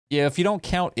Yeah, if you don't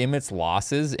count Emmett's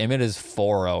losses, Emmett is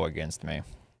 4-0 against me.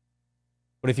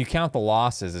 But if you count the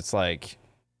losses, it's like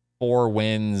 4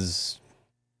 wins,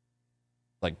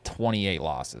 like 28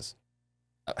 losses.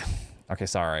 Okay,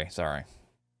 sorry.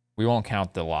 We won't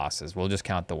count the losses. We'll just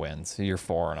count the wins. So you're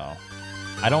 4-0.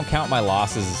 I don't count my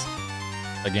losses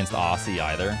against Aussie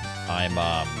either. I'm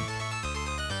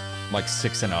like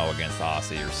 6-0 against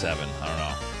Aussie or 7. I don't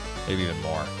know. Maybe even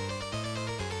more.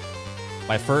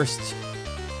 My first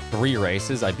 3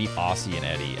 races, I beat Aussie and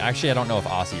Eddie. Actually, I don't know if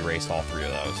Aussie raced all 3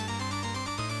 of those.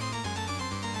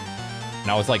 And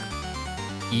I was like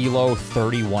ELO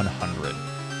 3100.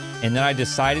 And then I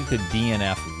decided to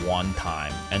DNF one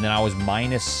time. And then I was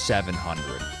minus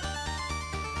 700.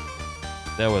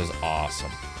 That was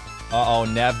awesome. Uh-oh,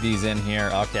 Nevdy's in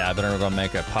here. Okay, I better go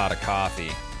make a pot of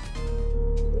coffee.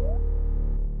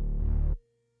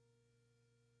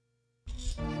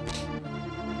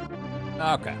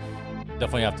 Okay.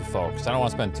 Definitely have to focus. I don't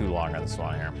want to spend too long on this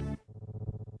one here.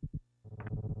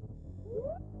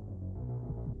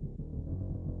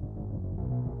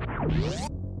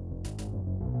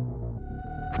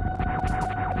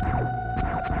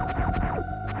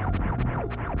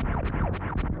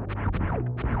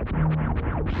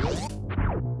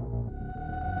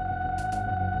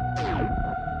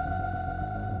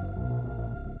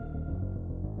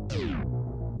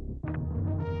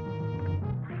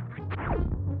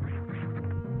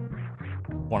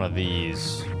 One of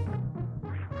these.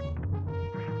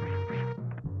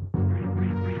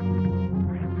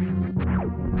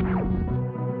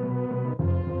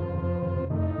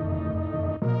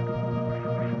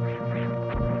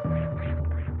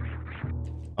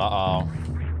 Uh-oh.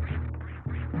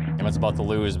 Emmett's about to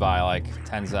lose by like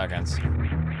 10 seconds.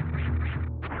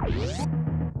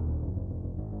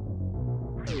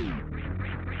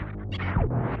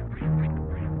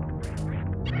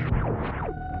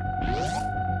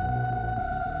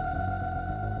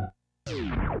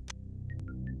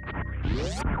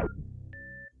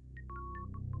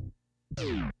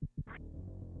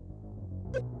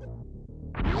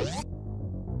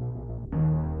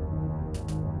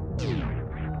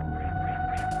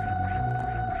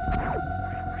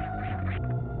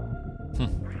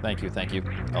 Thank you,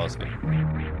 LSV.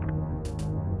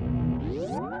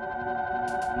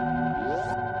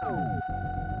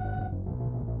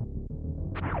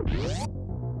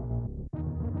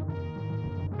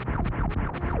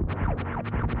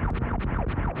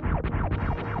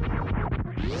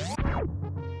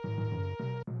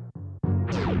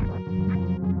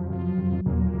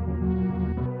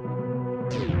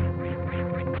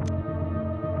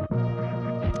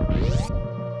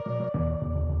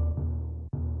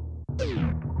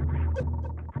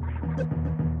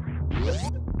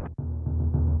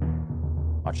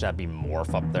 Watch that be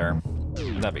morph up there.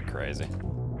 That'd be crazy.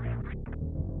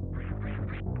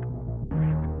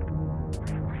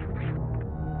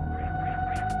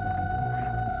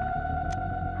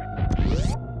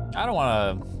 I don't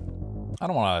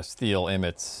want to steal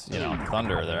Emmett's, you know,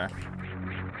 thunder there.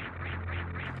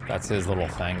 That's his little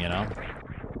thing, you know.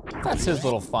 That's his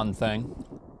little fun thing.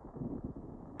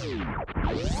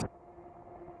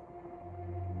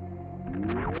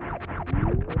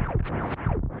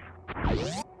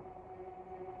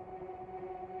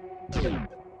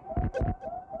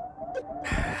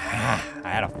 I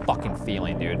had a fucking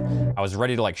feeling, dude. I was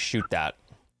ready to like shoot that.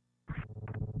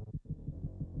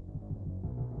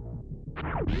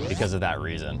 Because of that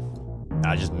reason.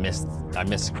 I just missed,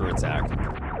 screw attack.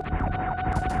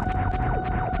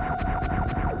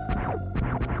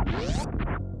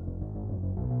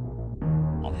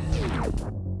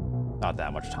 Not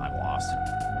that much time lost.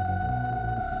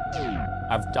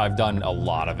 I've done a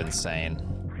lot of insane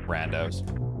randos.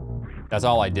 That's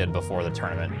all I did before the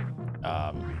tournament.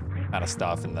 Kind of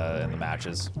stuff in the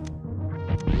matches.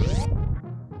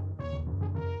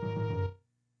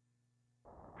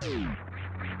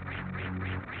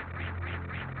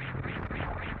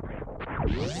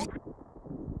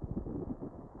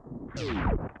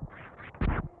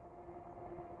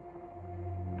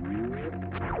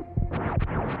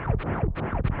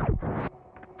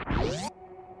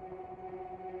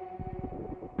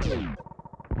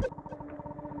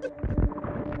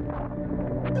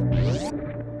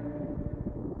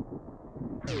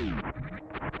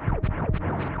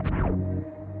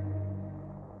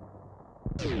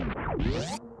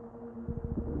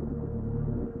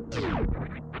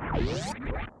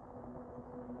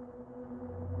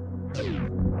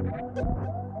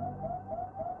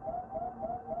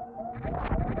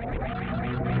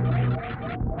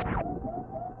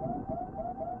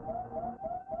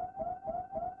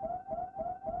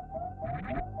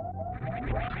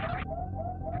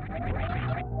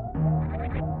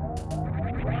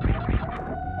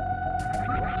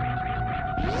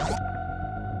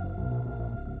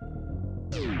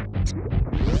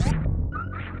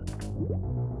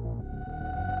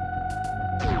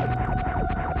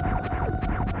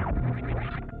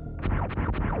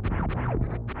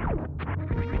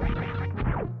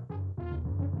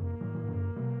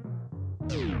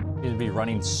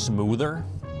 running smoother.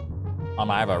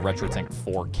 I have a RetroTink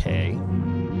 4K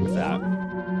with that.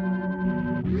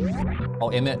 Oh,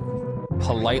 Emmett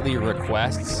politely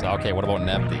requests. Okay, what about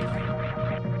Nebdi?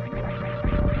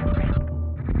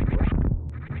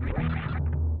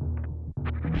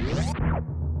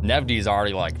 Nevdi's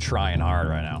already like trying hard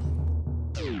right now.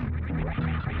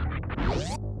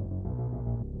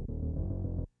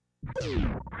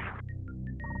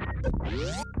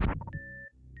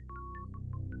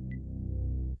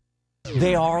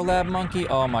 They are Lab Monkey?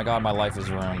 Oh my god, my life is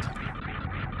ruined.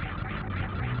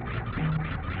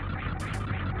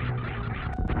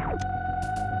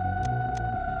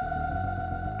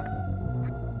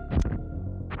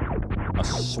 A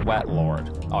sweat lord.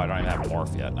 Oh, I don't even have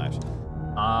morph yet. Nice.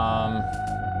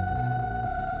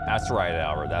 That's right,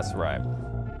 Albert. That's right.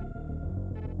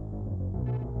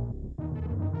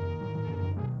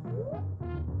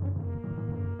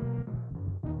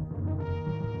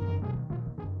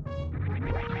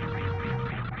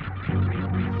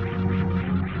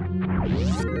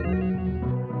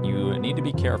 You need to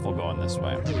be careful going this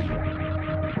way.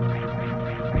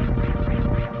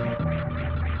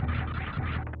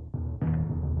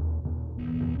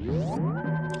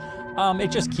 It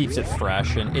just keeps it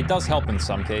fresh, and it does help in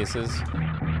some cases.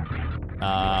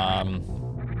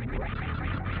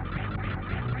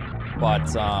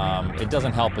 But it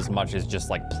doesn't help as much as just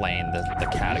like playing the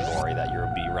category that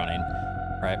you'll be running,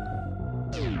 right?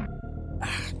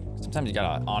 Sometimes you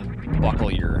gotta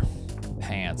unbuckle your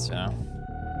pants, you know?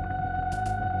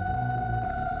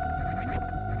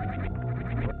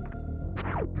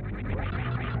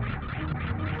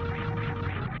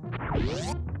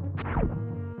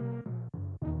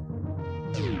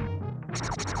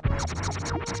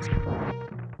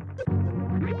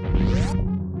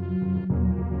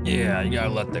 Yeah, you gotta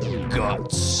let the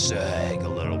guts sag a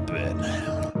little bit.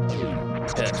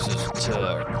 Texas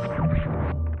tuck.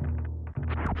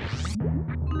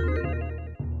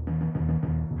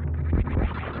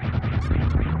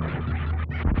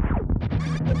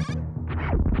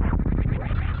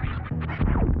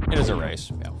 It is a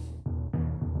race, yeah.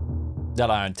 That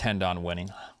I intend on winning.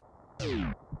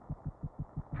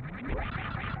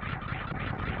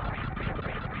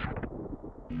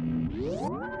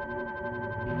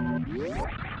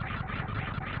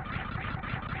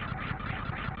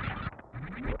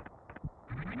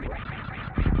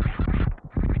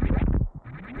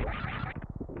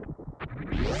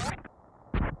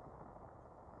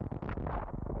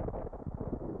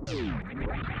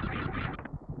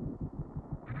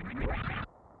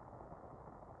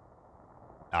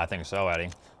 I think so, Eddie.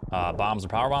 Bombs or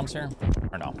power bombs here?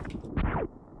 Or no?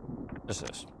 Just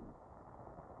this.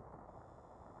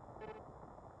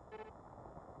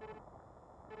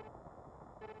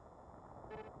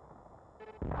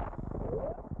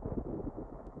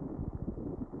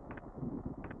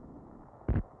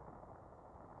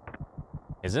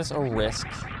 Is this a risk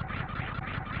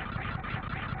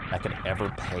that could ever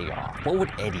pay off? What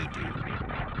would Eddie do?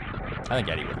 I think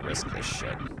Eddie would risk this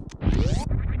shit.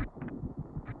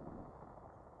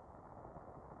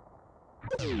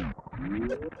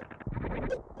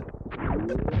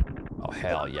 Oh,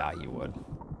 hell yeah, he would.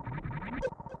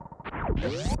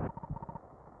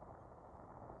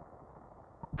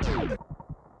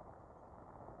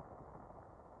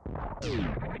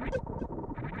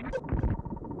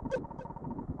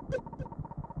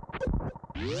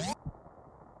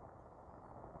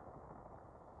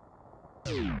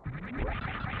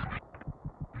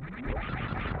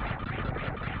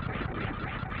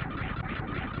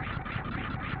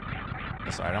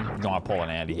 This item. Don't want to pull an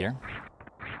Andy here.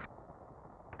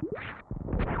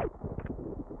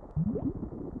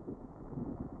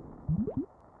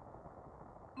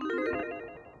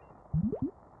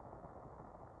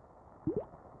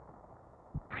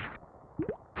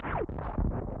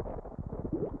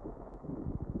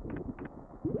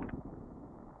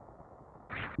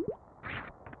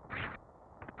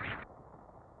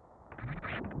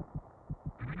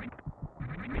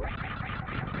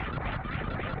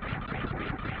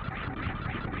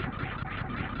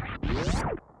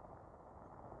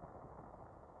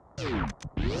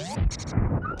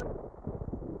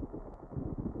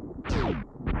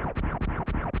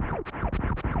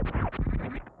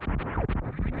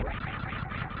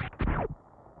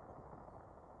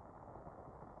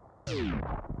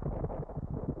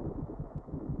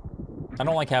 I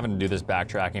don't like having to do this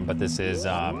backtracking, but this is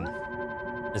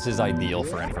ideal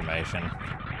for information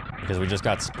because we just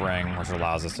got spring, which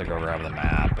allows us to go grab the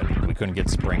map, and we couldn't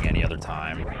get spring any other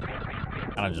time.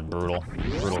 Kind of just brutal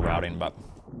routing, but.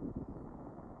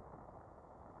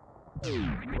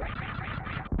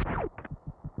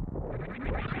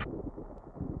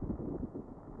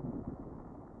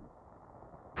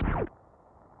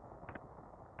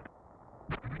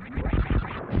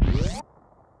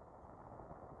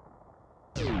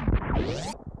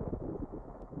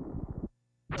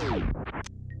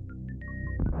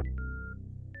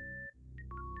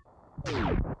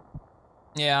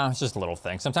 Yeah, it's just a little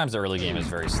thing. Sometimes the early game is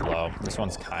very slow. This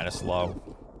one's kind of slow.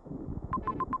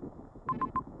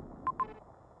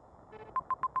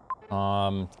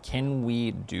 Can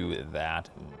we do that?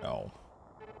 No.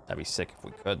 That'd be sick if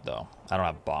we could, though. I don't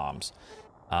have bombs.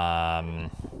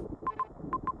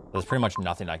 There's pretty much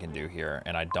nothing I can do here,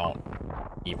 and I don't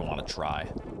even want to try.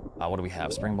 What do we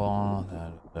have? Spring ball?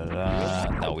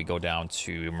 No, we go down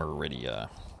to Meridia.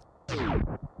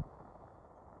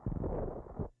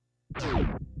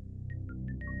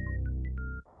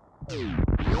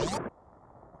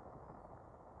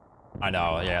 I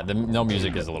know, yeah, the no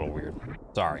music is a little weird.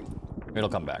 Sorry. It'll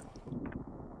come back.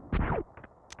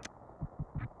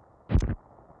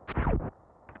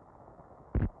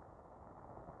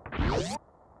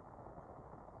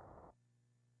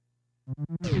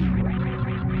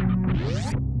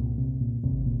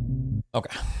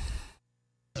 Okay.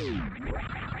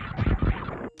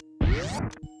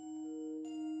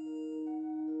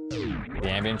 The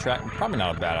ambient track, probably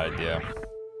not a bad idea.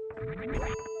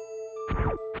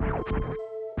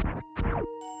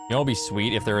 You know, it'd be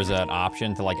sweet if there was an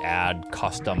option to like add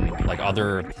custom, like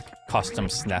other custom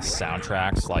SNES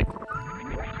soundtracks, like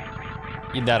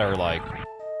that are like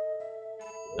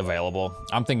available.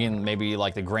 I'm thinking maybe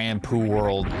like the Grand Poo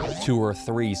World 2 or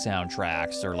 3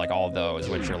 soundtracks, or like all of those,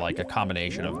 which are like a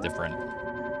combination of different,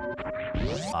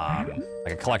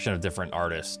 like a collection of different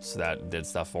artists that did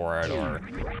stuff for it, or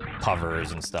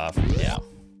covers and stuff. Yeah,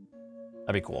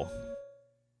 that'd be cool.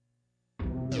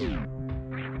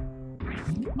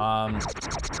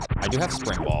 I do have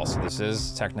spring balls, so this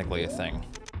is technically a thing.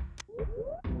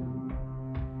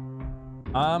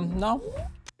 No.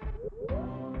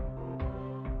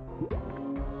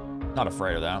 Not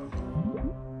afraid of that.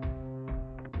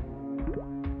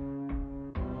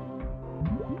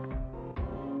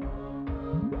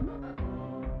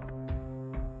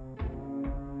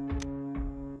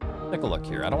 Take a look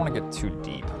here. I don't want to get too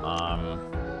deep.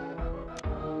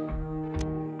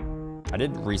 I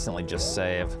did recently just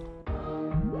save,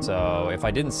 so if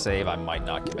I didn't save, I might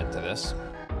not commit to this.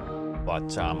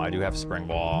 But I do have spring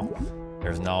ball.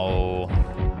 There's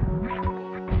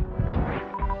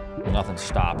nothing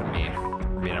stopping me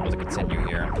from being able to continue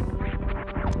here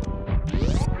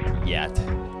yet.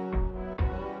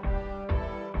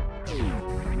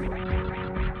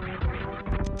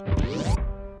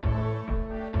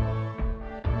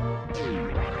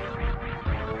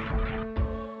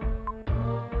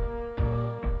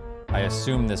 I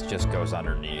assume this just goes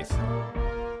underneath.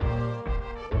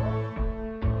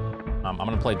 I'm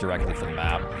gonna play directly for the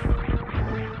map.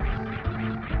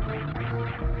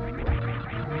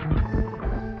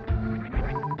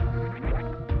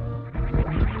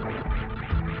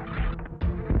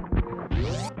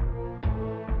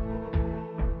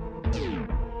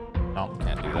 No,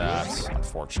 can't do that,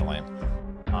 unfortunately.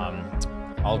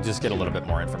 I'll just get a little bit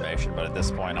more information, but at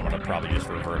this point, I'm gonna probably just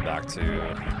revert back to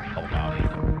Hell Mountain.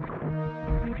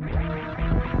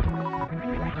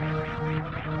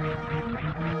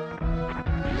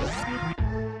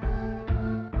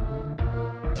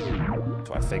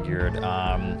 So I figured,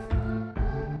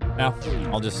 yeah,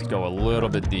 I'll just go a little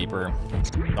bit deeper.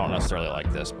 Don't necessarily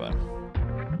like this, but.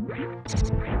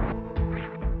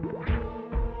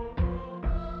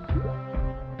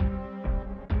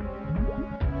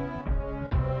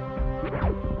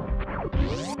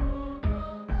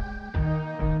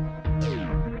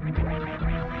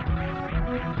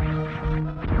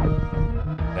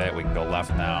 Okay, we can go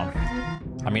left now.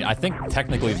 I mean, I think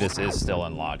technically this is still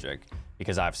in logic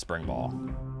because I have spring ball.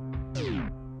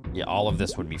 Yeah, all of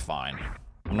this would be fine.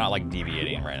 I'm not like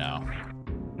deviating right now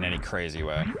in any crazy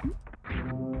way.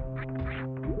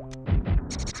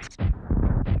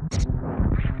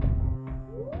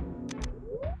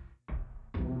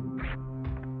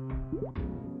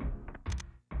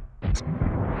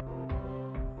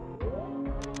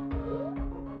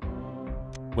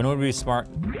 When would be smart?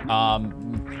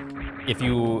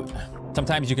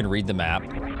 Sometimes you can read the map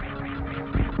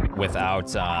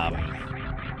without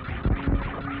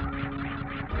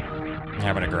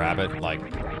having to grab it. Like,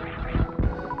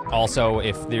 also,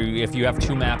 if you have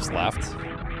 2 maps left,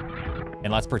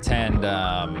 and let's pretend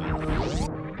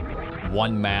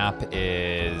one map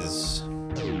is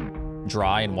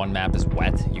dry and one map is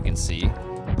wet, you can see.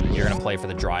 You're gonna play for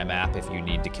the dry map if you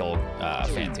need to kill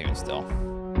Phantoon still.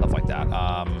 Stuff like that.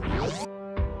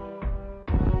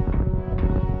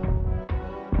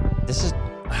 This is,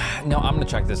 no, I'm gonna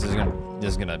check this. This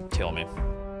is gonna kill me.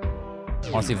 I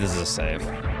wanna see if this is a save.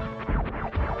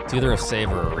 It's either a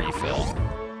save or a refill,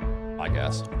 I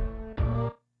guess.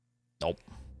 Nope.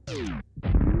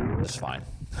 This is fine.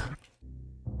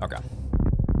 Okay.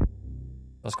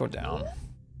 Let's go down.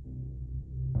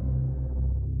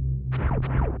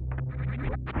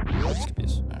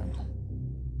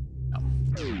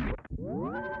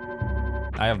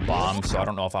 I have bombs, so I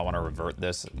don't know if I want to revert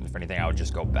this. If anything, I would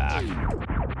just go back.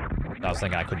 I was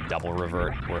thinking I could double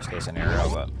revert, worst case scenario,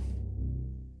 but...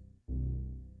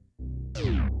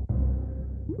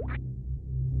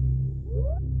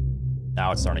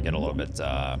 Now it's starting to get a little bit,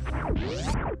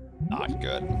 not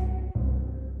good.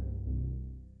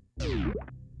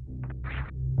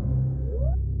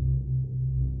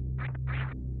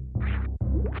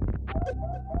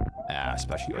 Yeah,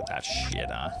 especially with that shit,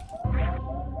 huh?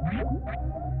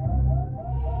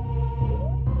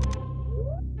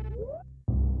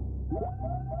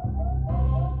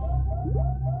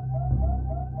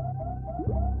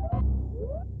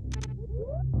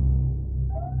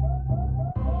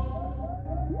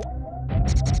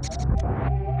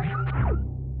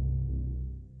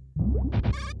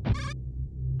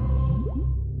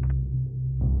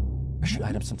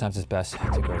 Item sometimes it's best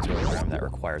to go to a room that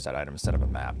requires that item instead of a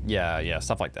map. Yeah,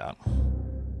 stuff like that.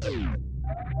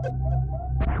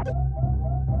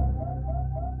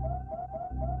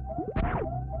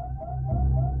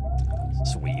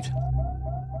 Sweet.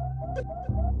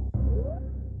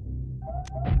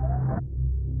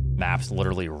 Map's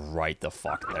literally right the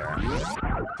fuck there.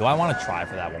 Do I want to try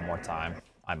for that one more time?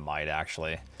 I might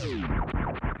actually.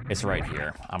 It's right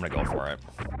here. I'm gonna go for it.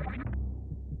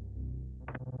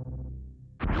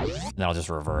 Then I'll just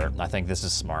revert. I think this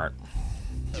is smart.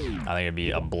 I think it'd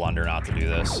be a blunder not to do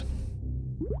this.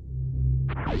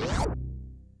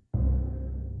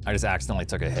 I just accidentally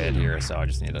took a hit here, so I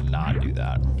just need to not do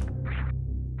that.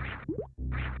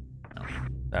 No,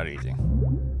 that easy.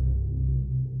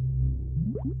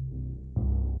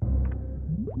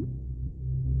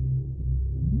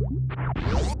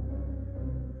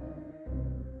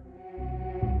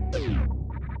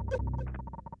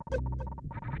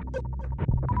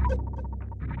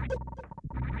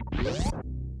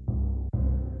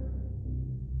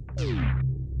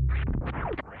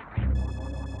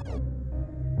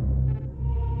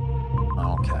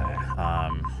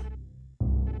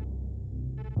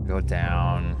 Go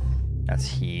down. That's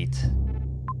heat.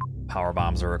 Power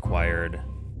bombs are required.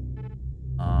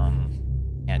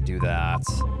 Can't do that.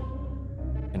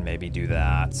 And maybe do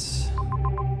that.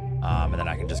 And then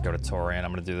I can just go to Torian.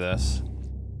 I'm gonna do this.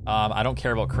 I don't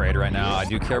care about Kraid right now. I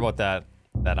do care about that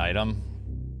item.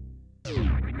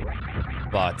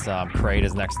 But Kraid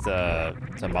is next to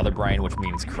Mother Brain, which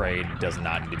means Kraid does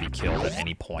not need to be killed at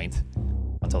any point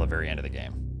until the very end of the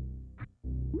game.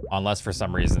 Unless for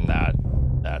some reason that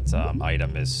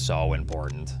item is so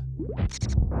important.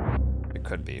 It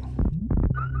could be.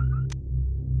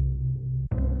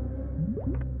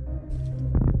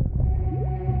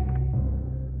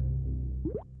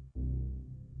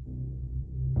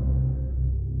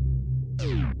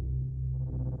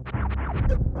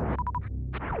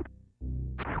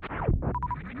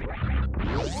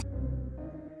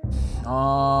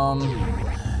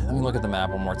 Let me look at the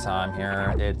map one more time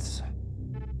here.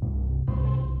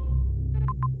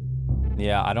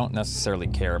 Yeah, I don't necessarily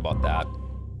care about that.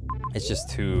 It's just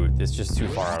too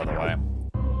far out of the way.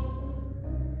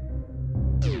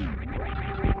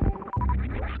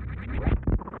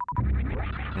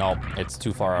 Nope, it's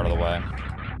too far out of the way,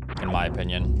 in my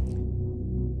opinion.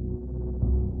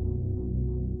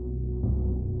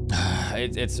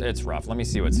 It's rough. Let me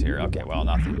see what's here. Okay, well,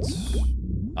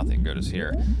 nothing good is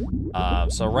here.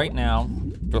 So right now,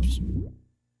 oops.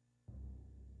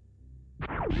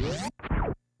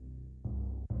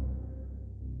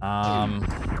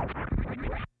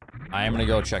 I am gonna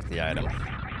go check the item.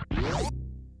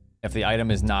 If the item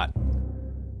is not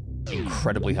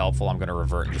incredibly helpful, I'm gonna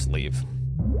revert and just leave.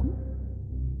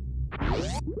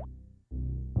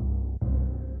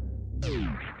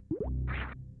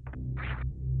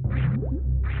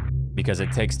 Because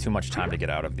it takes too much time to get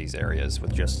out of these areas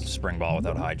with just spring ball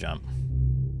without high jump.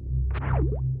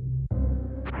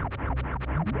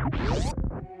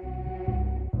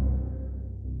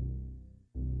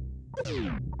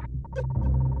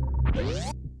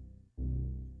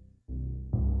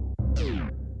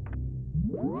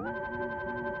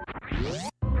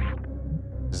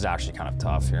 This is actually kind of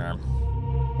tough here.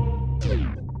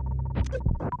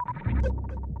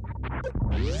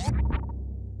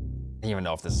 I don't even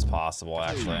know if this is possible,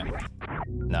 actually.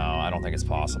 No, I don't think it's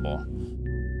possible.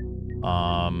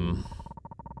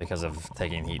 Because of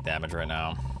taking heat damage right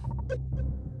now.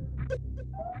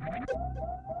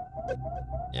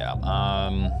 Yeah,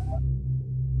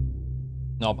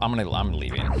 nope, I'm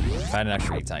leaving. If I had an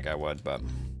extra heat tank, I would, but...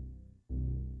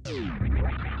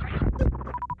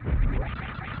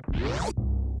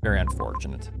 Very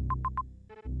unfortunate.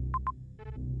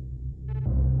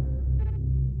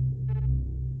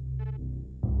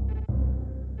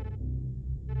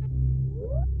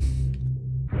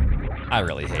 I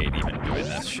really hate even doing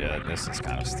this shit. This is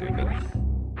kind of stupid.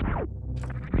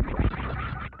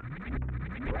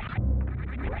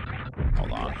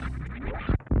 Hold on.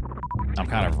 I'm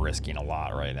kind of risking a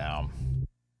lot right now.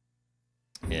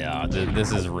 Yeah,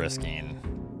 this is risking.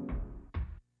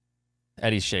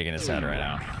 Eddie's shaking his head right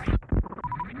now.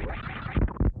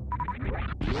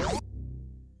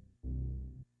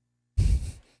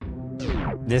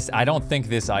 I don't think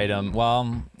this item,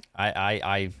 well,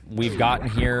 we've gotten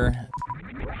here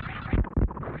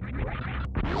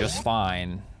just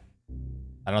fine.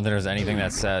 I don't think there's anything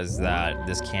that says that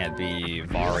this can't be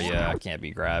Varia, can't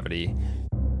be gravity.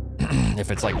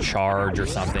 If it's like charge or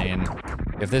something,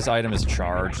 if this item is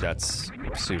charged, that's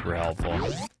super helpful.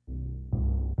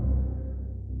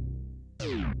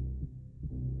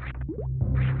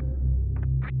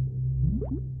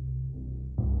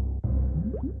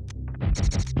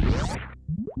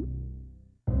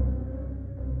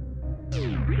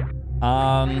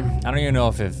 I don't even know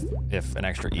if an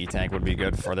extra E-tank would be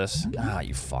good for this. Ah,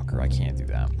 you fucker, I can't do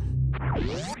that.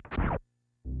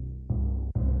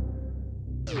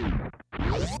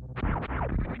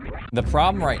 The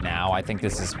problem right now, I think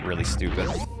this is really stupid,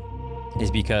 is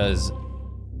because,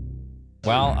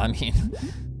 well, I mean,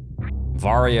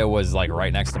 Varia was like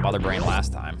right next to Mother Brain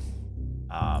last time.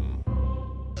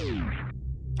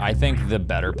 I think the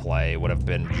better play would have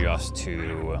been just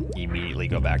to immediately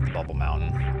go back to Bubble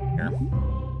Mountain here.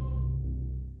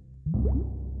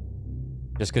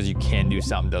 Just because you can do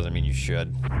something doesn't mean you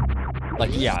should. Like,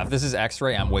 yeah, if this is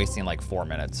X-ray, I'm wasting like 4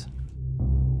 minutes.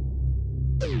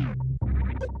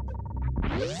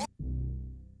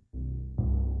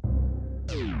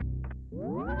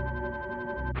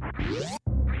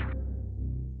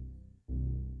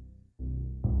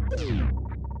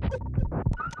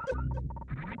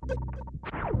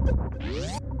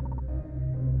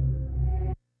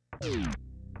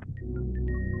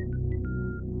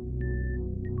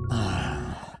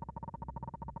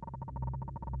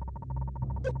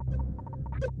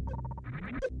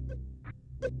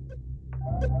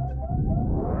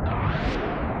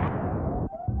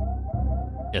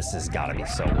 This has got to be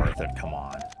so worth it. Come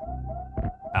on.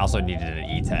 I also needed an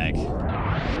E-tank.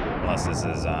 Unless this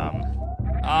is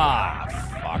ah,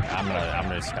 fuck.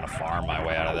 I'm just gonna farm my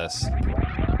way out of this.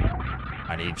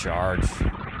 I need charge.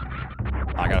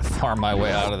 I gotta farm my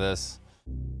way out of this.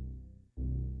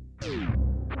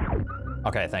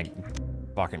 Okay, thank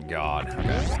fucking God.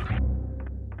 Okay.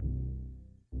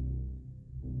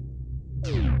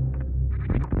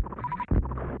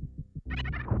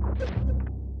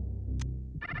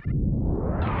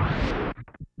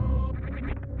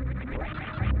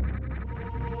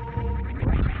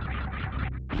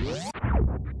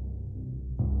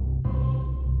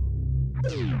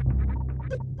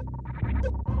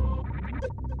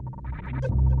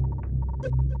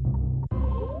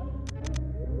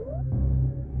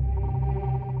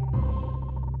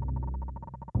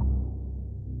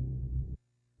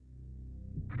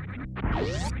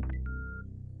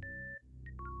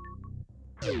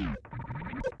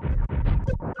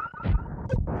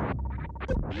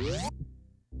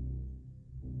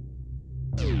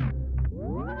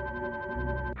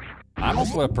 I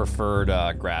almost would have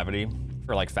preferred gravity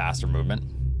for like faster movement.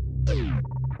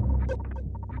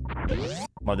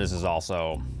 But this is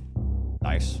also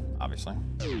nice, obviously.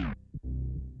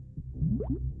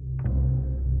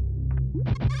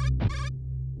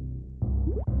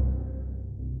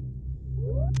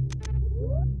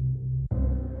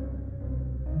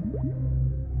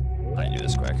 I need to do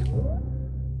this quick.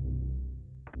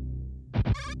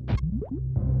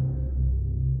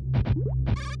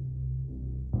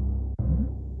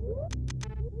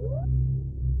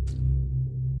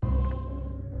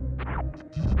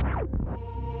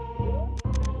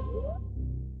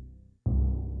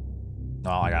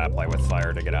 Well, I gotta play with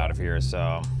fire to get out of here, so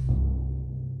I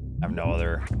have no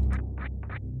other.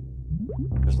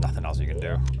 There's nothing else you can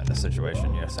do in this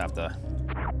situation. You just have to.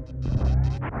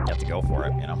 You have to go for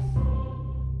it, you know.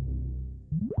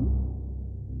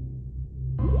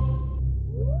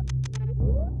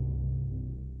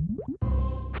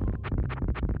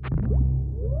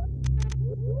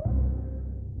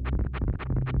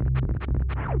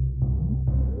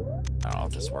 I don't know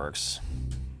if this works.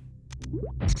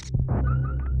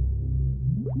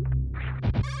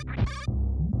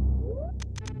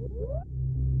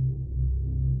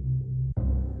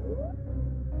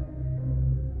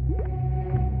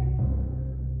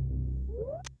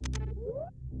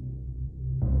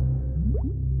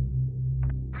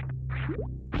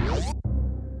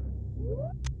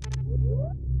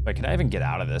 Wait, can I even get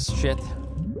out of this shit? I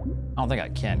don't think I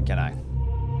can I?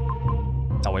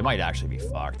 Oh, we might actually be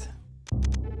fucked.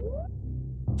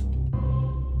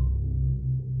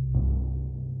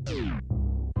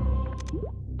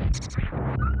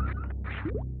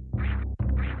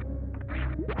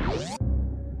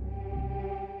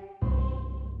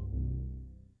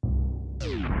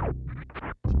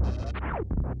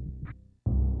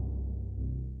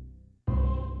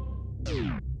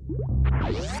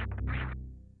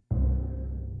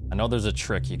 I know there's a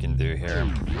trick you can do here.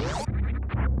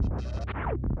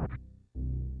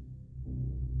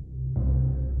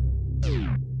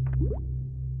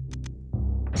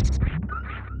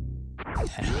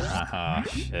 Oh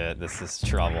shit, this is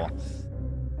trouble.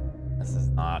 This is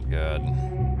not good.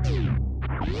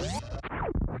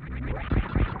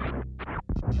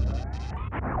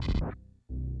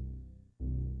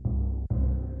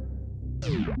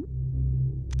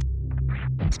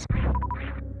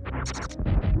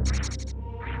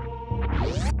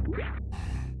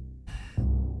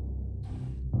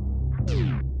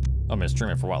 I've been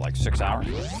streaming for what, like 6 hours?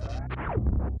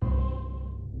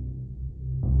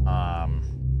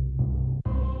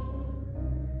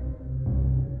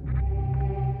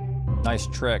 Nice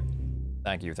trick.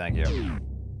 Thank you, thank you.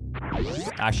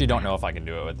 I actually don't know if I can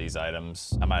do it with these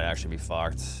items. I might actually be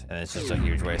fucked, and it's just a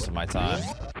huge waste of my time.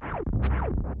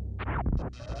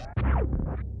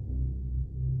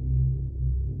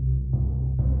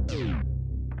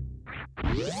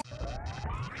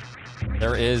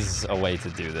 There is a way to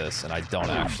do this, and I don't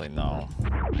actually know.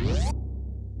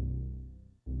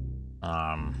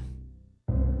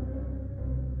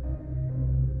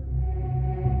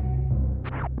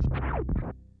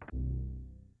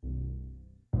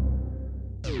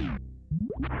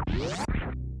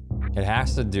 It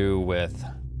has to do with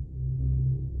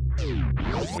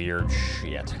weird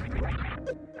shit.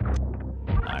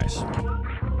 Nice.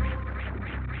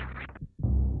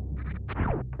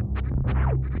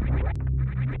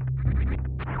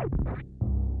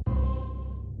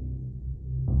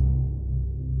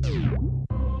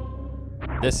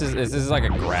 This is like a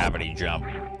gravity jump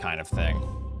kind of thing.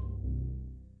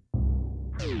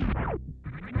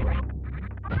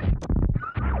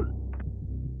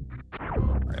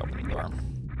 Right, open the door.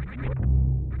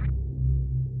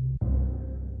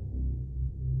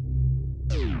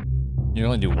 You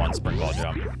only do one spring ball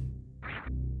jump.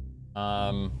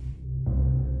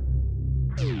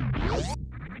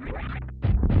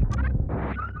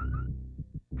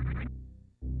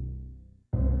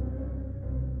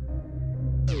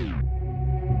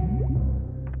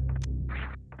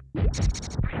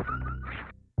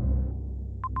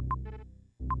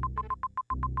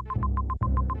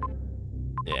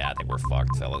 Yeah, I think we're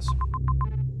fucked, fellas.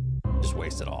 Just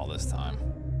wasted all this time.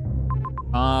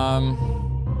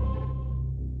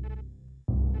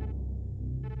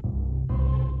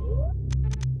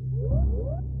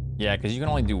 Yeah, because you can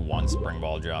only do one spring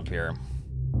ball jump here.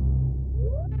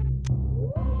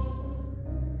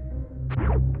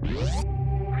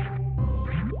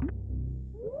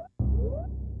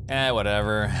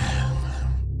 Whatever.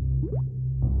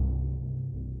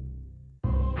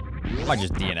 I might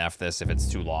just DNF this if it's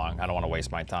too long. I don't want to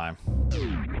waste my time.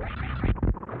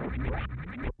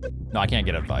 No, I can't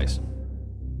get advice.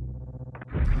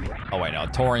 Oh wait, no,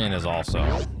 Torian is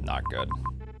also not good.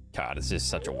 God, it's just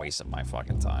such a waste of my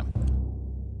fucking time.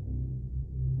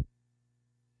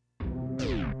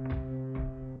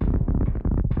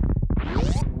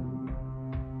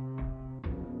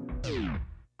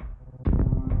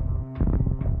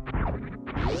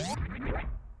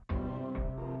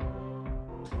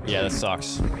 Yeah, this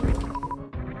sucks.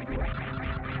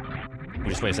 We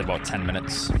just wasted about 10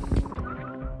 minutes.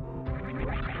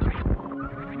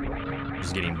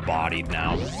 Just getting bodied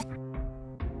now.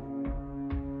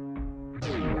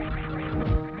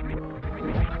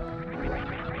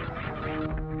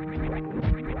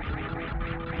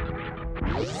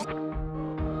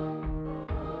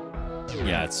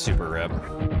 Yeah, it's super rip.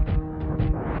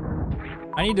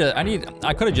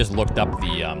 I could have just looked up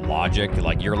the logic.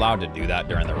 Like, you're allowed to do that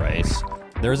during the race.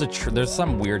 There's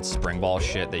some weird spring ball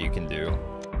shit that you can do.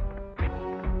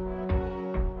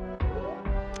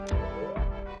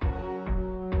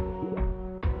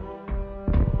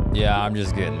 Yeah, I'm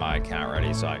just getting my account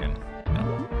ready so I can, you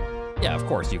know. Yeah, of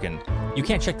course, you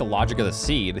can't check the logic of the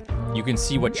seed. You can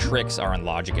see what tricks are in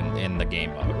logic in the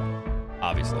game mode,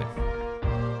 obviously.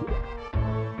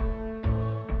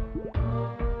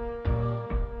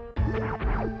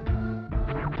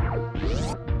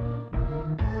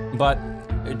 But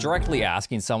directly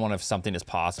asking someone if something is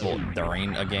possible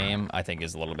during a game, I think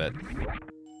is a little bit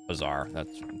bizarre.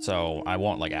 So I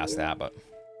won't like ask that, but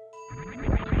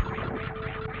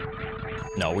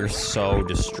no, we're so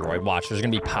destroyed. Watch, there's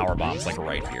gonna be power bombs like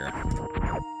right here.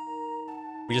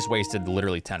 We just wasted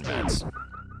literally 10 minutes.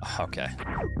 Okay.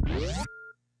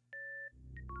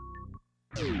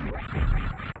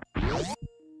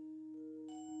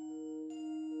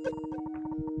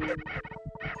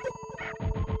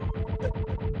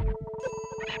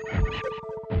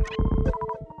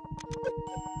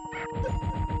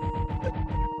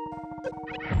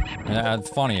 Yeah, it's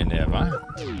funny, Niv, huh?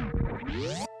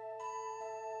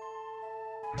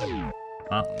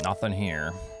 Nothing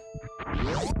here.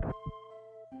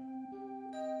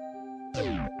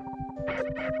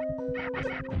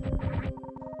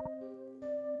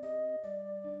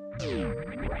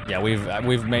 Yeah,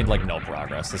 we've made like no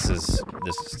progress. This is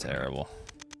terrible.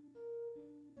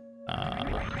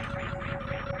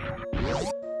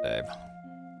 Babe.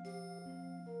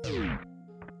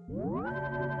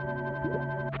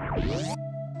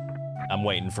 I'm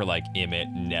waiting for like Emmett,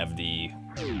 Nevdi,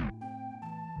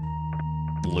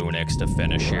 Lunix to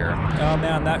finish here. Oh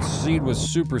man, that seed was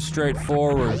super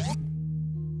straightforward.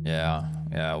 Yeah,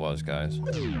 it was, guys.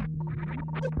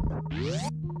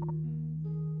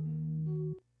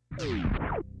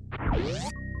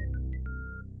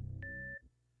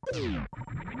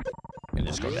 And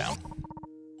just go down.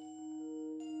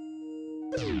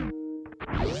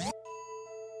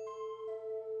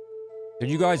 Did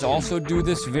you guys also do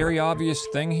this very obvious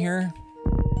thing here?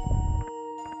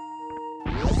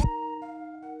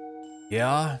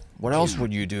 Yeah? What else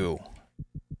would you do?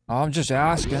 I'm just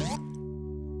asking.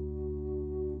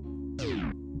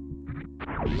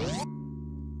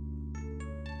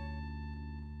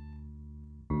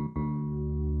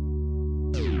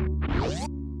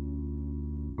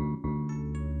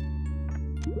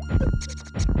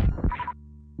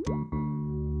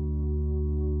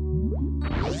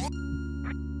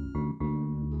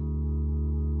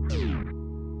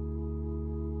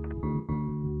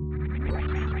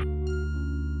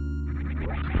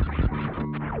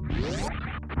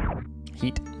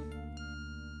 Heat.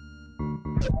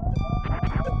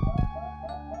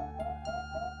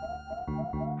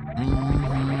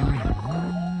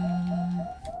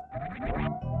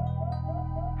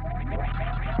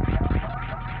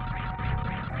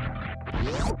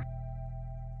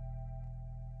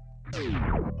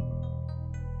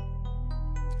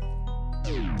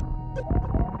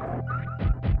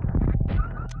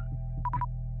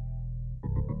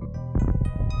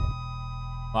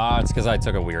 It's because I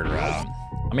took a weird route.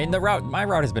 I mean, my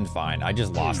route has been fine. I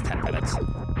just lost 10 minutes.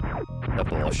 The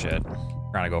bullshit.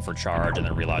 Trying to go for charge and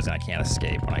then realizing I can't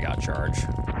escape when I got charge.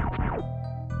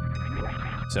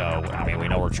 So, I mean, we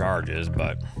know where charge is,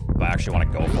 but if I actually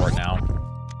want to go for it now,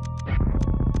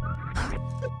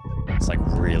 it's like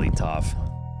really tough.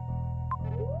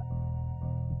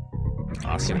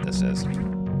 I'll see what this is.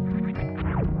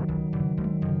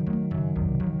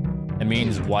 It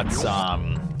means what's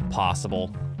possible,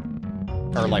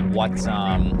 or like what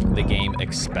the game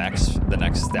expects the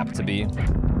next step to be.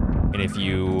 And if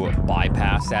you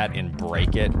bypass that and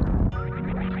break it,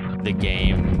 the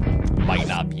game might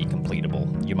not be completable.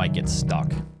 You might get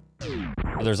stuck.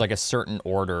 There's like a certain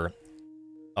order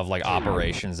of like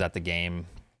operations that the game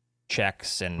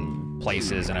checks and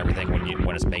places and everything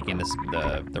when it's making this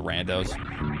the randos.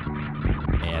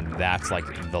 And that's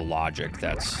like the logic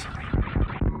that's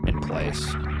in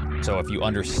place. So if you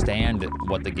understand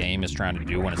what the game is trying to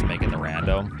do when it's making the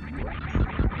rando,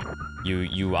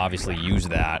 you obviously use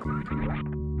that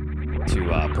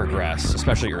to progress,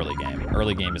 especially early game.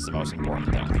 Early game is the most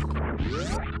important thing.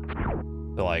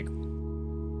 So like,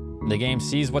 the game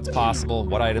sees what's possible,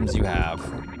 what items you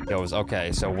have, goes,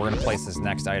 okay, so we're gonna place this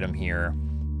next item here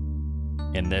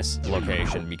in this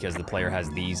location because the player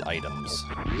has these items.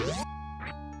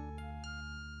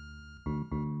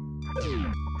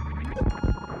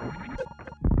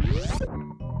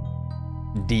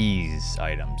 These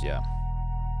items, yeah.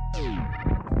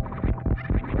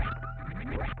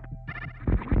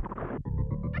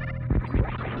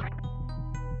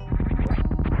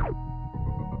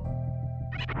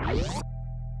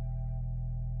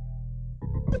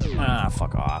 Ah,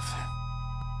 fuck off.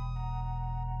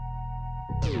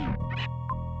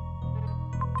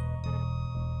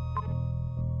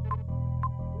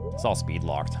 It's all speed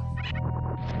locked.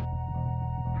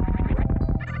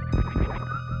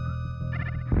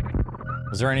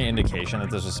 Was there any indication that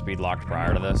this was speed locked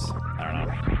prior to this? I don't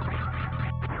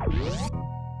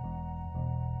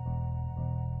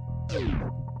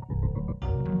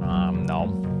know. No.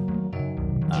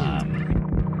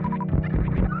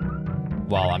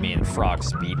 Well, I mean, Frog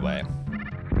Speedway.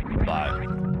 But I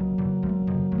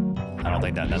don't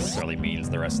think that necessarily means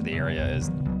the rest of the area is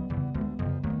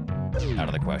out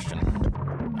of the question.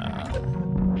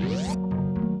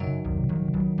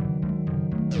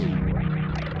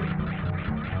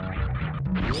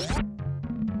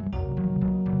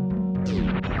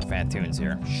 Fantoon's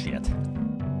here. Shit.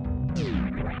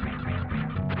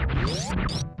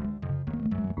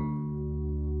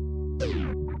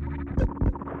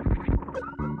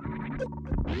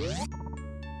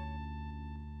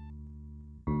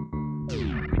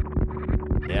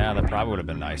 Yeah, that probably would have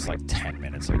been nice like 10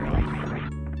 minutes ago.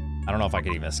 I don't know if I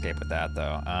could even escape with that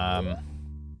though.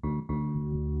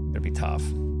 It'd be tough.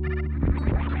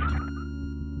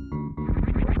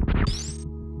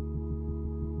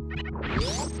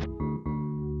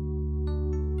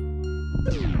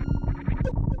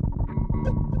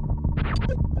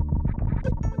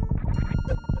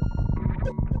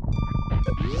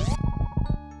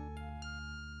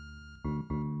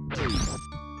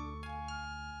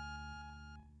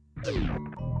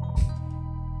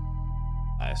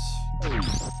 Nice.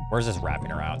 Where's this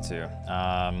wrapping around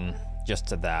to? Just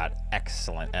to that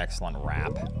excellent, excellent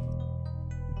wrap.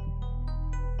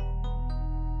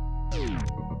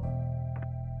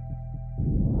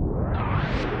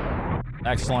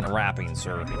 Excellent wrapping,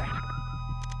 sir.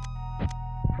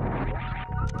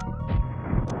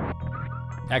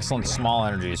 Excellent small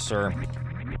energies, sir.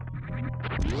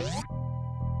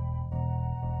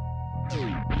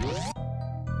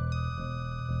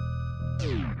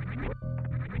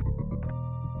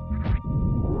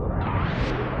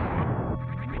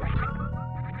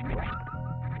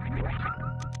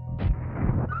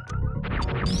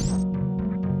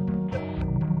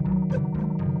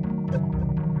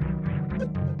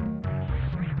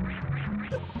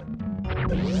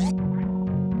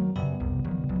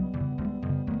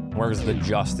 Where's the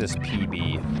Justice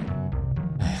PB?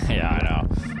 Yeah, I know.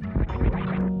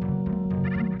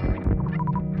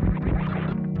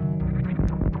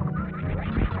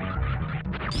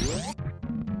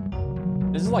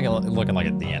 This is like looking like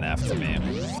a DNF to me.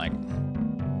 Like,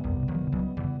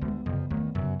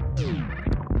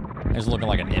 it's looking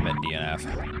like an Emmett DNF.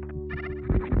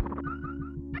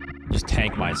 Just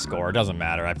tank my score. It doesn't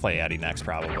matter. I play Eddie next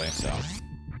probably, so.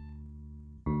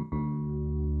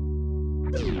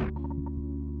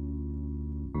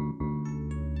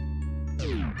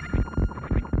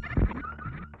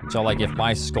 So, like, if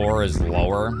my score is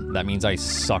lower, that means I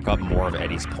suck up more of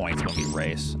Eddie's points when we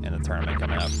race in the tournament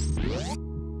coming up.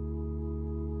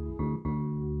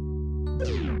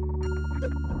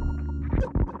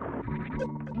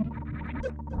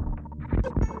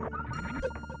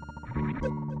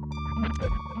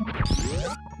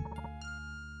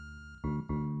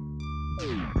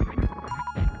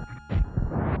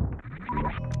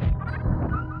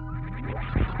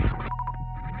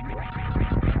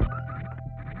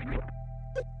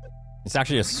 It's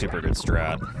actually a super good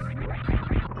strat.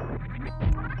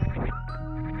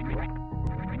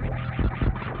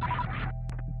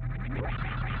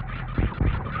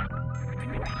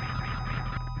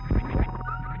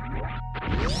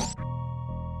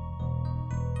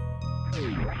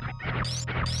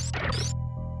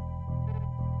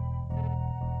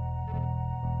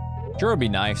 Sure, it'd be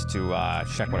nice to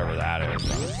check whatever that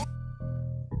is.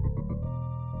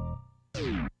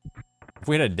 If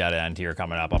we had a dead end here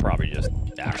coming up, I'll probably just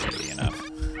dash it enough.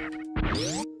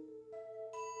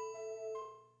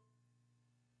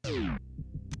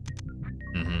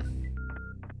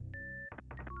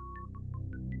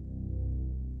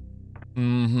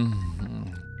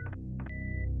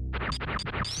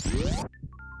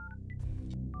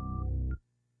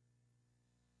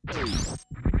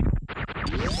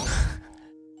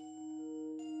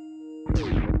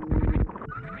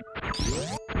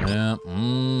 Yeah,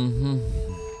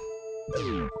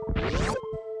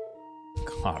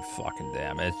 God fucking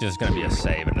damn it. It's just gonna be a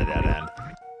save at a dead end.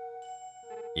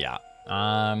 Yeah.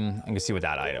 I can see what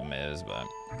that item is, but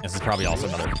this is probably also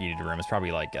another heated room. It's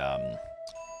probably like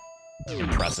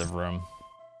impressive room.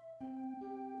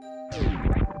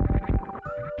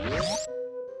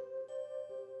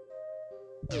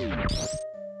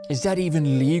 Is that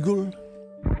even legal?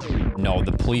 No,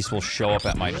 the police will show up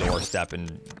at my doorstep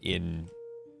and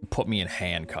put me in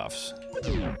handcuffs.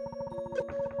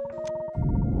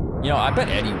 You know, I bet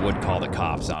Eddie would call the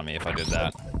cops on me if I did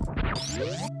that.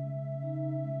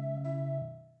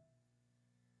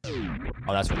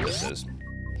 Oh, that's what this is.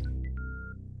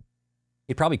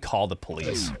 He'd probably call the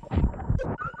police.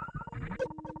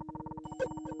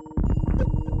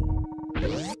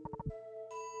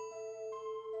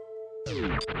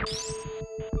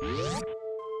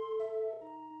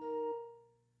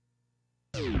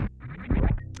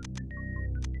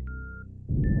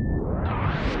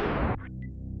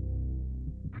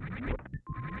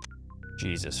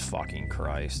 Jesus fucking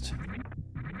Christ.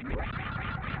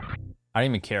 I don't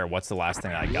even care what's the last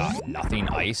thing I got. Nothing.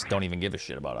 Ice. Don't even give a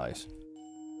shit about ice.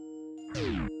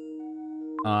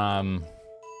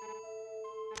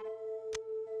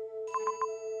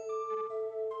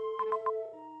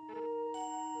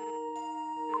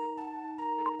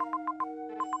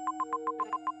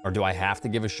 Or do I have to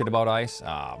give a shit about ice?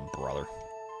 Ah, brother.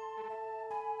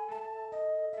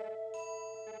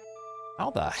 How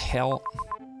the hell?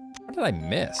 What did I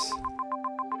miss?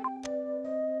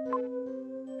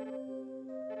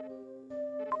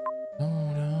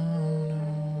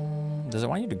 Does it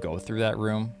want you to go through that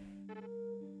room?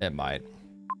 It might.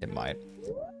 It might.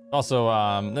 Also,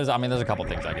 there's a couple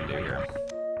things I can do here.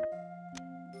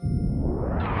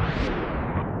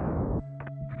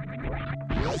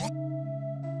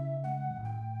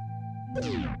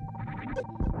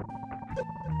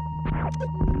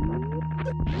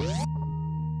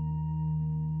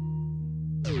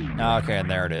 Okay, and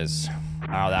there it is.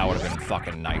 Oh, that would have been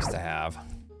fucking nice to have.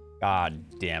 God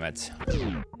damn it.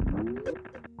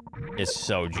 It's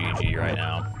so GG right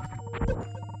now.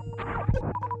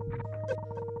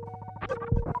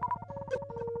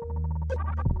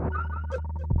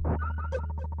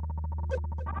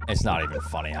 It's not even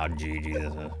funny how GG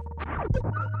this is.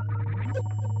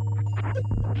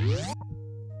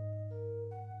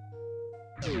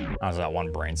 How's that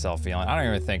one brain cell feeling? I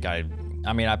don't even think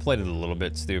I mean, I played it a little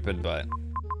bit stupid, but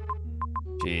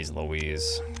jeez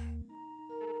Louise.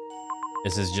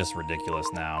 This is just ridiculous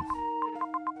now.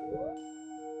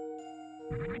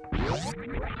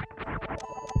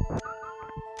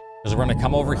 Because we're gonna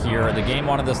come over here. The game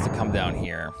wanted us to come down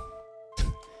here.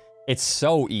 It's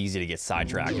so easy to get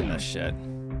sidetracked in this shit.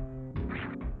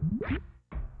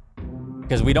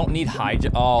 Because we don't need high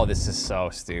jump. Oh, this is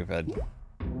so stupid.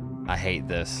 I hate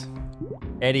this.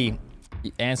 Eddie,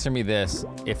 answer me this.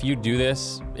 If you do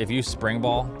this, if you spring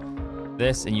ball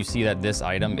this and you see that this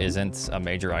item isn't a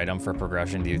major item for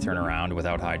progression, do you turn around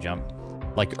without high jump?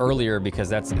 Like earlier, because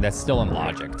that's still in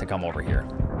logic to come over here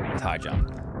with high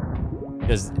jump.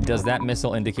 Does that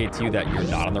missile indicate to you that you're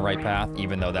not on the right path,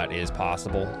 even though that is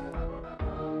possible?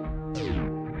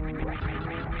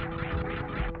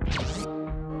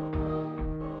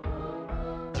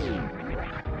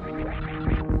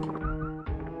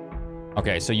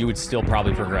 Okay, so you would still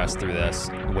probably progress through this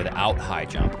without high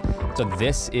jump. So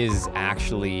this is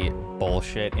actually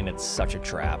bullshit, and it's such a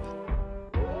trap.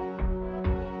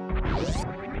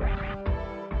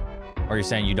 Or you're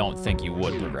saying you don't think you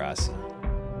would progress?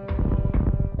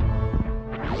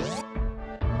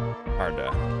 Hard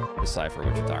to decipher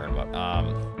what you're talking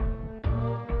about.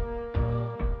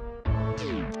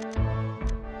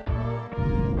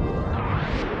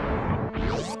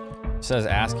 Says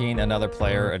asking another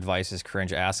player advice is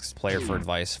cringe. Asks player for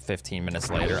advice 15 minutes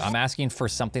later. I'm asking for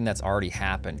something that's already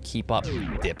happened. Keep up,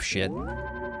 dipshit.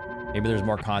 Maybe there's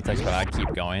more context, but I'd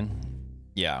keep going.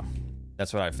 Yeah,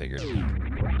 that's what I figured.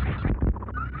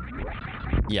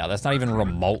 Yeah, that's not even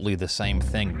remotely the same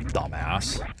thing,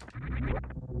 dumbass.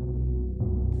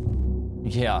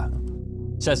 Yeah.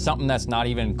 Says something that's not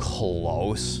even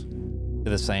close to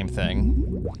the same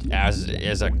thing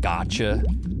as a gotcha.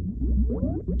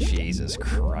 Jesus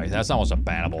Christ, that's almost a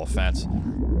bannable offense.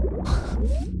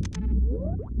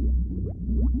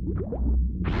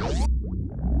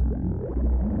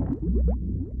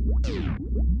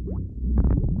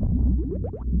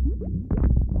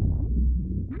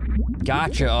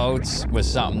 Gotcha Oats was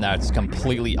something that's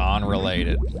completely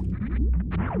unrelated.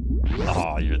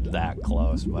 Oh, you're that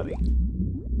close, buddy.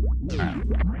 All right.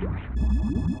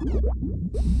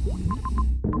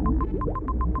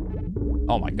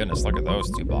 Oh my goodness, look at those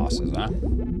two bosses, huh?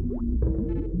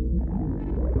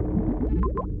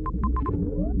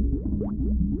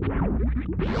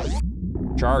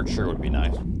 Charge sure would be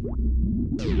nice.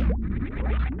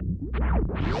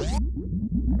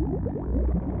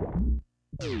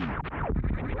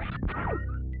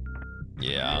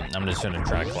 Yeah, I'm just gonna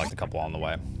try to collect a couple on the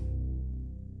way.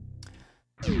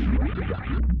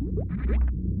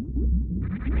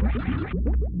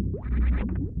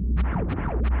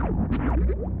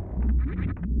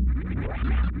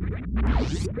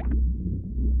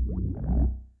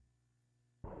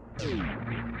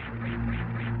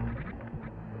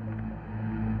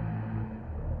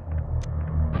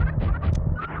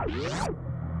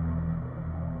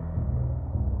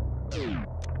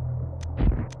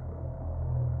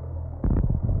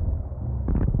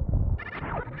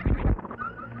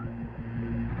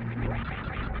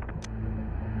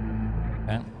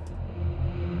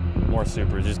 More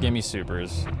supers, just give me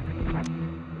supers.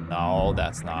 No,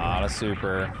 that's not a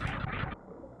super.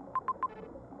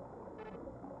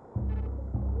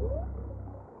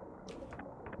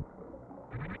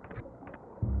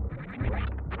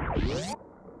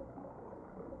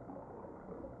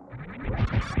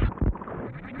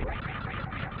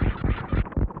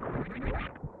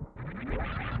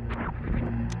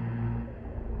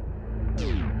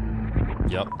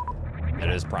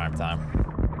 is prime time.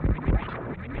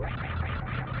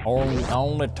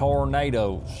 Only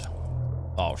tornadoes.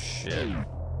 Oh shit.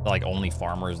 Like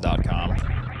onlyfarmers.com.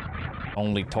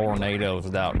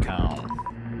 Onlytornadoes.com.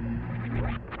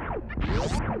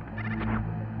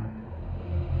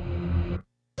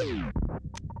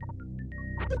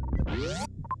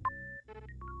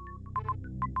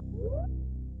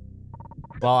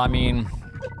 Well, I mean,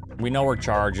 we know we're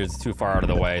charged. It's too far out of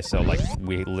the way, so like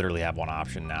we literally have one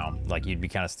option now. Like you'd be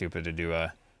kind of stupid to do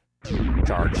a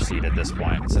charge seed at this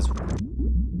point, since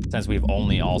we've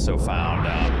only also found.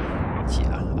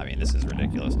 Yeah, I mean this is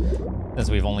ridiculous. Since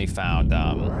we've only found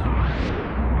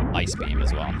ice beam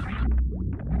as well.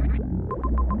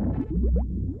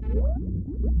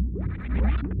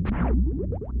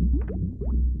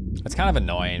 It's kind of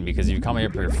annoying because if you come here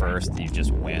for your first, you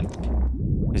just win.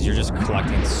 Because you're just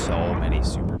collecting so many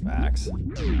super packs.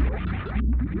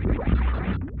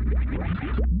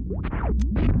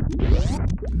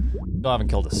 Still haven't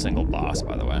killed a single boss,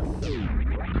 by the way.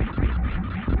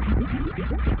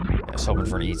 Just hoping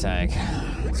for an E-tank.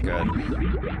 It's good.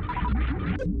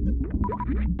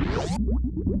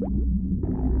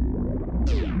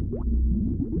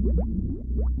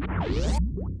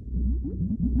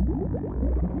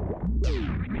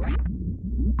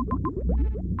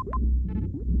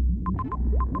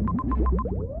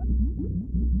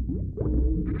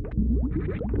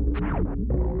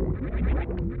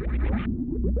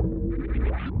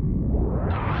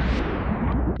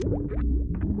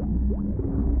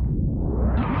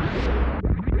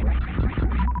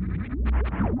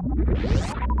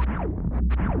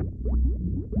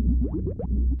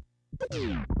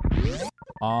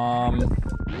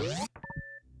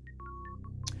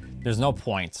 There's no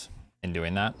point in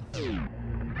doing that.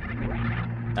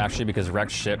 Actually, because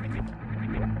wrecked ship.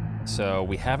 So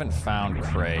we haven't found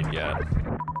Kraid yet.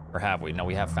 Or have we? No,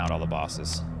 we have found all the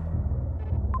bosses.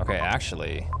 Okay,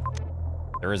 actually,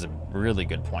 there is a really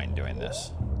good point in doing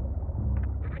this.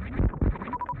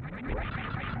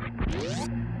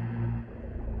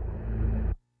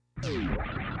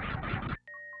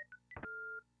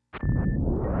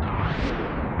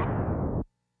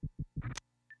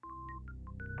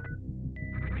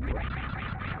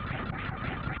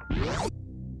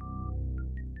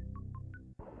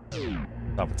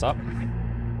 What's up?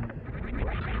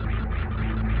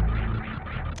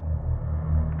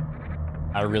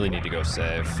 I really need to go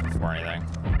save before anything.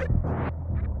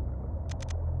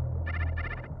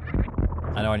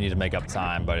 I know I need to make up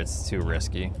time, but it's too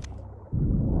risky.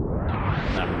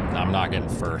 I'm not getting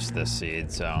first this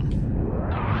seed, so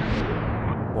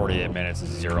 48 minutes,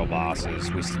 0 bosses.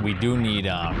 We do need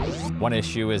one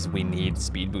issue is we need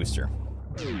speed booster.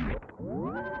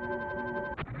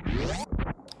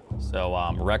 So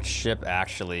wrecked ship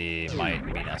actually might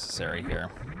be necessary here.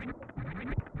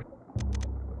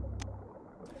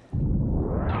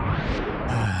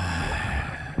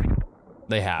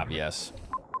 They have, yes.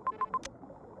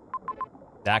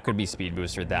 That could be speed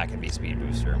booster, that could be speed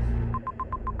booster.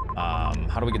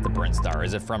 How do we get the Brent Star?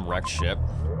 Is it from wrecked ship?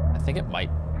 I think it might.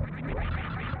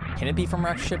 Can it be from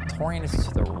wrecked ship? Torian is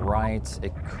to the right.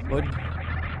 It could.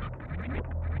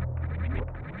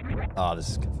 Oh, this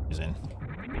is confusing.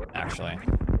 Actually.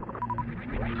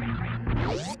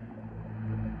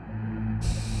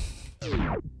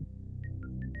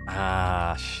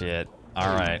 Ah, shit.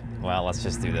 All right. Well, let's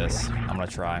just do this. I'm gonna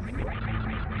try.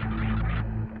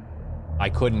 I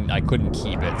couldn't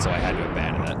keep it, so I had to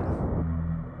abandon it.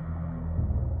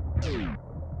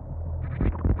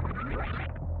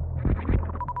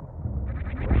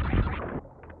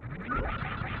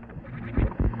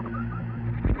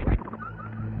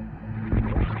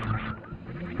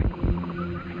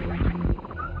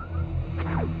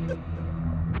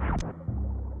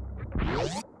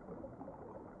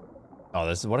 Oh,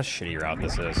 this is what a shitty route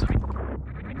this is.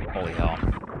 Holy hell.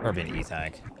 Or be an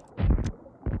E-tank.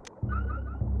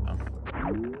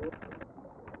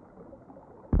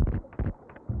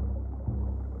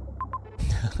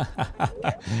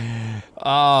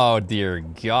 Oh, dear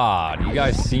God. You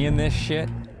guys seeing this shit?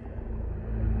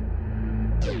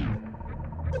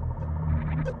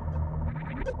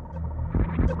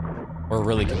 We're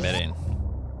really committing.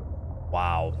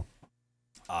 Wow.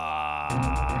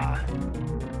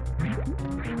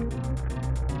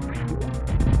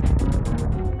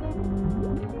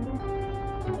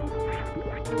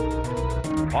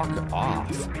 Fuck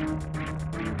off.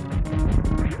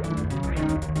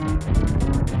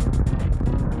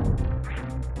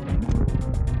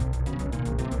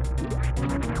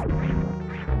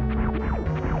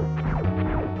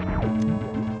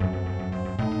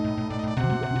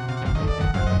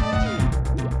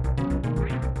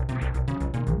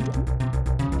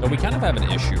 kind of have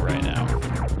an issue right now.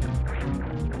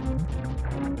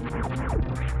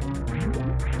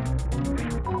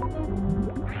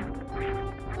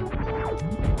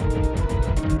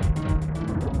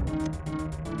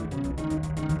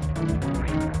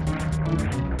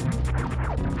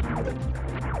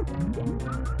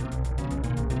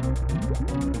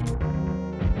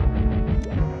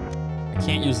 I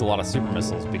can't use a lot of super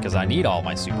missiles because I need all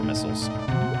my super missiles.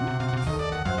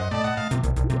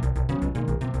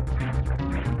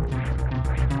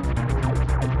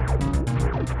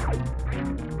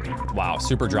 Wow,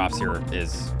 super drops here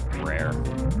is rare.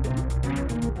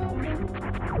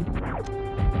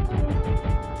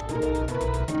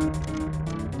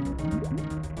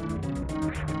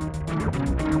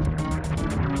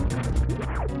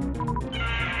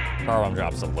 Power bomb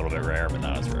drops a little bit rare, but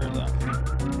not as rare though.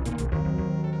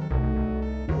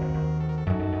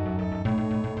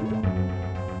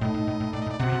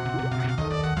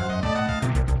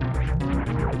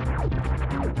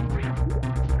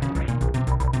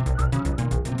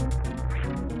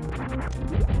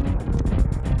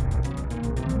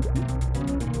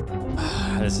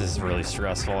 This is really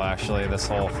stressful, actually, this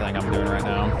whole thing I'm doing right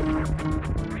now.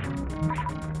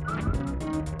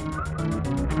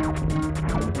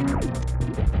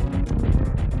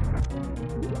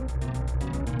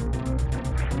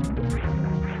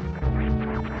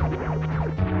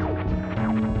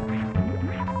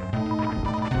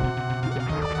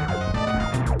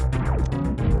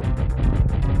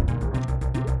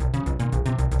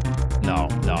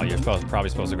 No, you're probably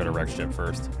supposed to go to wreck ship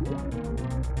first.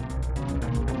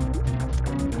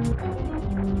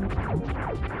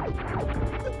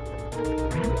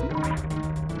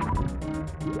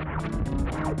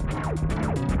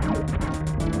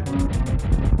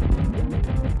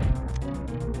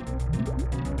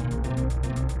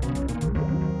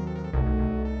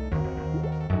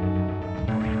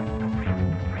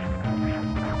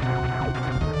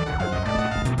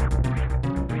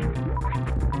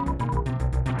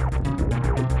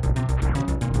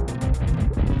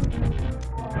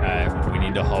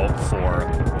 To hope for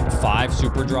 5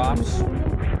 super drops.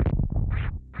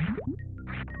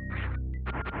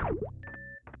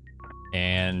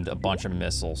 And a bunch of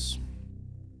missiles.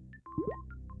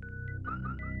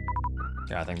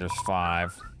 Yeah, I think there's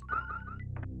 5.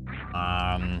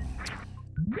 I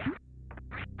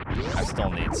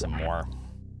still need some more.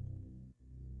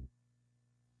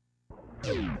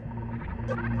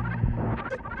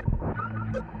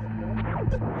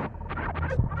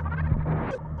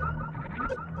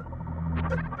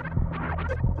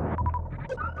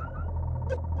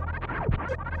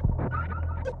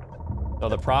 So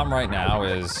the problem right now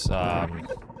is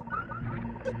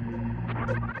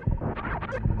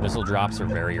missile drops are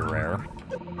very rare.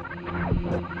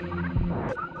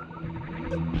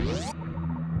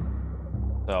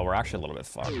 So we're actually a little bit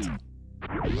fucked.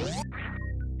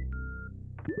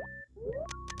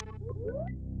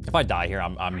 If I die here,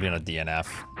 I'm gonna DNF.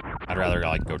 I'd rather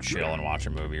like go chill and watch a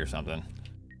movie or something.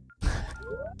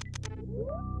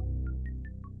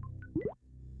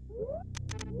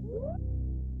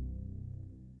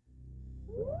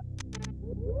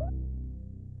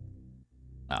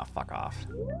 Oh, fuck off.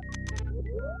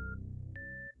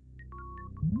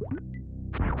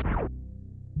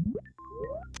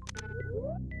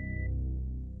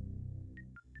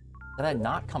 Did I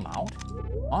not come out?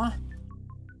 Huh?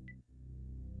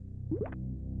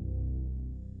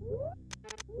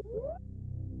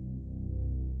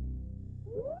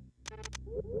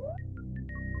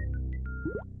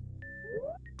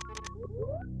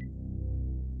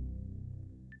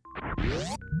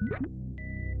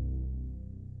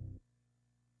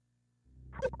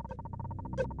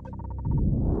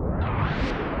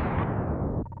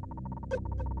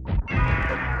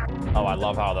 Oh, I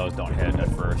love how those don't hit at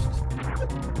first.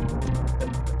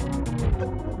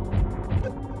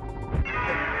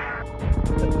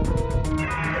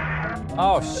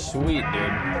 Oh, sweet,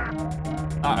 dude.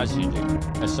 Ah, that's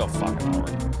GG. That's so fucking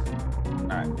over.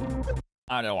 Alright.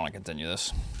 I don't want to continue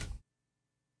this.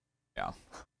 Yeah.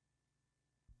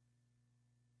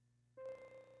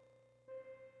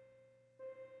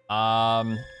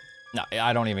 No,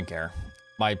 I don't even care.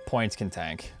 My points can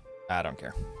tank. I don't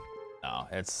care. No,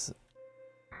 it's...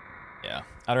 Yeah,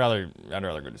 I'd rather go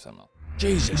do something else.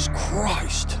 Jesus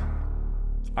Christ!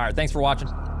 All right, thanks for watching.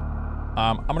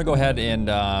 I'm gonna go ahead and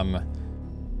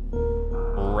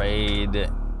raid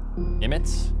Emmett.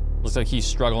 Looks like he's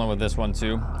struggling with this one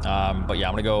too. But yeah,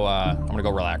 I'm gonna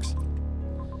go relax.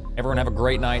 Everyone have a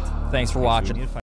great night. Thanks for watching.